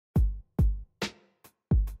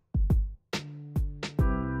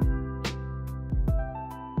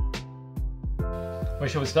Where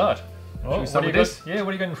shall we start? Should we start with this? Yeah, what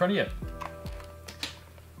do you got in front of you?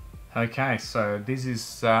 Okay, so this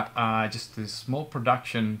is just a small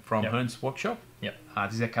production from Hearns Workshop. Yep.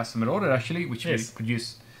 This is a customer order actually, which we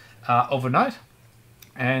produced overnight,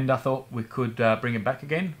 and I thought we could bring it back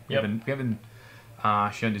again. Yep. We haven't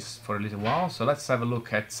shown this for a little while, so let's have a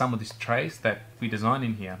look at some of these trays that we designed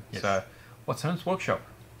in here. Yes. So, what's Hearns Workshop?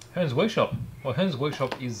 Hearns Workshop. Well, Hearns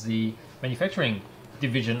Workshop is the manufacturing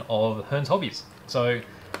division of Hearns Hobbies. So,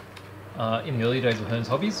 in the early days of Hearns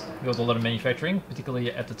Hobbies, there was a lot of manufacturing,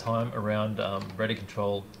 particularly at the time around radio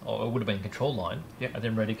control, or it would have been control line, and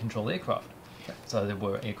then radio control aircraft. So there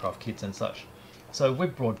were aircraft kits and such. So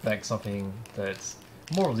we've brought back something that's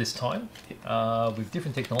more of this time, with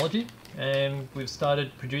different technology, and we've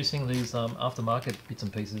started producing these aftermarket bits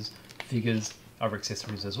and pieces, figures, other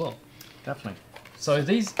accessories as well. Definitely. So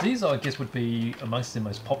these I guess would be amongst the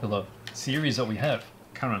most popular series that we have.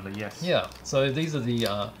 Currently, yes. Yeah, so these are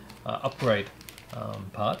the upgrade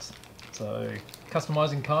parts. So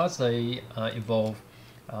customizing parts, they involve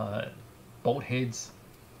bolt heads,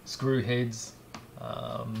 screw heads,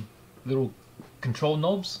 little control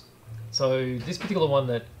knobs. So this particular one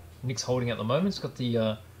that Nick's holding at the moment, it's got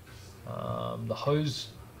the hose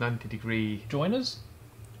 90-degree joiners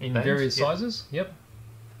in bands, various sizes. Yep.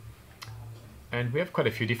 And we have quite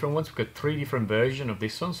a few different ones. We've got 3 different versions of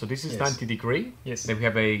this one. So this is 90-degree. Yes. Then we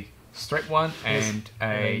have a straight one and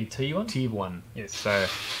a T one. T1. Yes. So,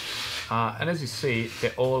 and as you see,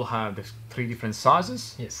 they all have the 3 different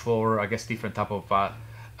sizes for, I guess, different type of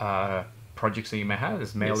projects that you may have.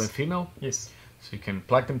 There's male and female. Yes. So you can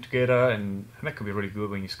plug them together, and that could be really good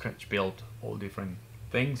when you scratch build all different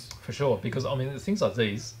things. For sure, because I mean, things like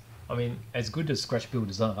these, I mean, as good as scratch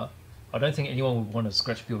builders are, I don't think anyone would want to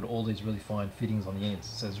scratch build all these really fine fittings on the ends.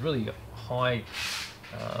 So there's really high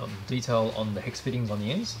detail on the hex fittings on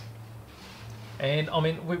the ends. And I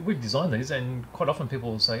mean, we've designed these, and quite often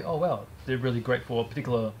people will say, oh wow, they're really great for a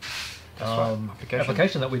particular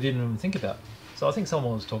application that we didn't even think about. So I think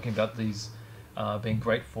someone was talking about these being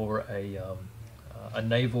great for a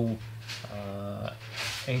naval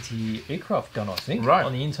anti-aircraft gun, I think,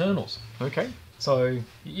 on the internals. Okay. So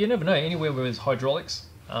you never know, anywhere where there's hydraulics,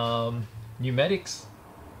 pneumatics,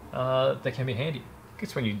 they can be handy. I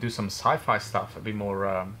guess when you do some sci-fi stuff, a bit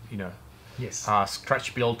more, you know,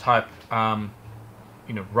 scratch build type,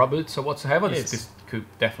 you know, rubbers or whatsoever, this could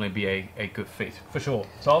definitely be a good fit. For sure.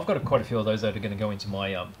 So I've got quite a few of those that are going to go into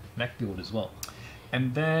my Mac build as well.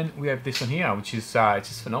 And then we have this one here, which is it's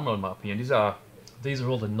just phenomenal in my opinion. These are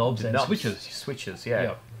all the knobs and switches. Switches,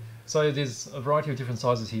 yeah. So there's a variety of different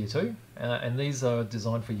sizes here too, and these are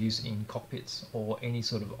designed for use in cockpits or any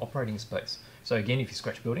sort of operating space. So again, if you're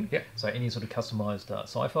scratch building, so any sort of customized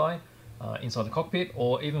sci-fi inside the cockpit,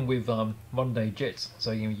 or even with modern day jets,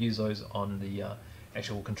 so you can use those on the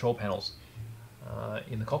actual control panels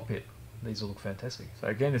in the cockpit. These will look fantastic. So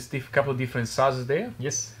again, there's a couple of different sizes there.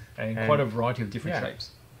 Yes, and quite a variety of different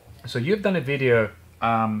shapes. So you've done a video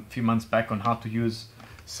a few months back on how to use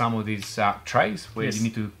some of these trays where you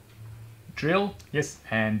need to drill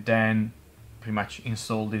and then pretty much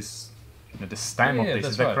install this, you know, the stem of this.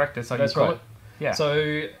 Is that correct? That's how you call it? Yeah.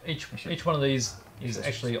 So each one of these is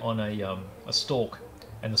actually on a stalk,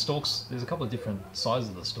 and the stalks, there's a couple of different sizes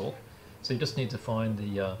of the stalk. So you just need to find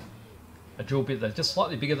the a drill bit that's just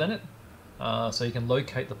slightly bigger than it, so you can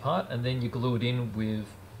locate the part, and then you glue it in with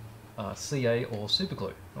CA or super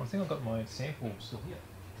glue. I think I've got my sample still here.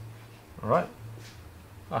 All right.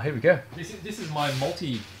 Oh, here we go. This is my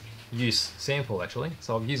multi-use sample actually.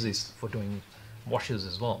 So I've used this for doing washes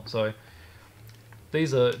as well. So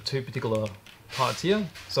these are 2 particular parts here.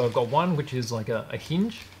 So I've got one which is like a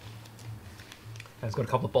hinge, and it's got a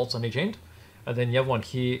couple of bolts on each end, and then the other one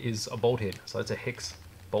here is a bolt head. So it's a hex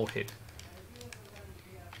bolt head.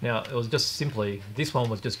 Now it was just simply, this one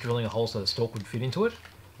was just drilling a hole so the stalk would fit into it.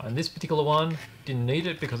 And this particular one didn't need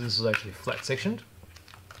it because this was actually flat sectioned,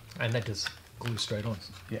 and that just glues straight on.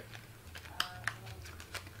 Yeah.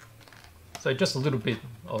 So just a little bit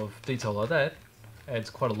of detail like that adds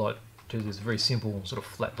quite a lot to this very simple sort of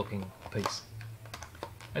flat looking piece.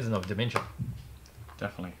 Adds another dimension.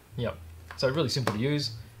 Definitely. Yep. So really simple to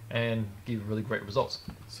use and give really great results.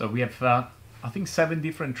 So we have I think 7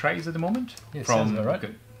 different trays at the moment. Yes, from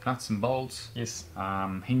nuts and bolts. Yes.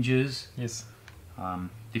 Hinges. Yes.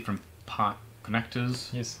 Different part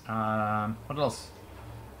connectors. Yes. What else?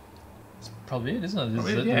 That's probably it, isn't it?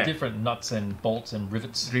 There's the different nuts and bolts and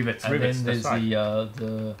rivets. And then there's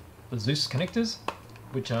the Zeus connectors,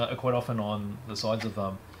 which are quite often on the sides of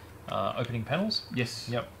opening panels. Yes.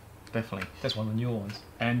 Yep. Definitely. That's one of the newer ones.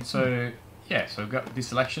 And so, so we've got this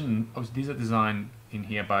selection. Obviously, these are designed in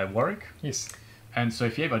here by Warwick. Yes. And so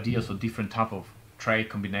if you have ideas for different type of tray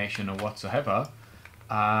combination or whatsoever,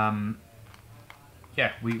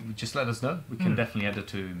 yeah, we just let us know. We can definitely add it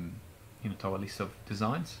to, you know, to our list of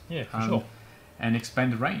designs. Yeah, for sure. And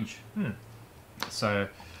expand the range. So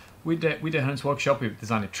with the Hearns Workshop, we've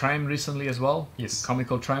designed a tram recently as well. Yes.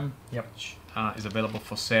 Comical tram. Yep. Which is available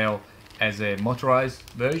for sale as a motorized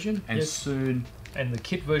version, and soon. And the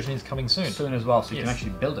kit version is coming soon. Soon as well, so you can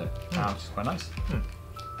actually build it, which is quite nice.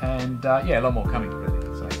 And yeah, a lot more coming.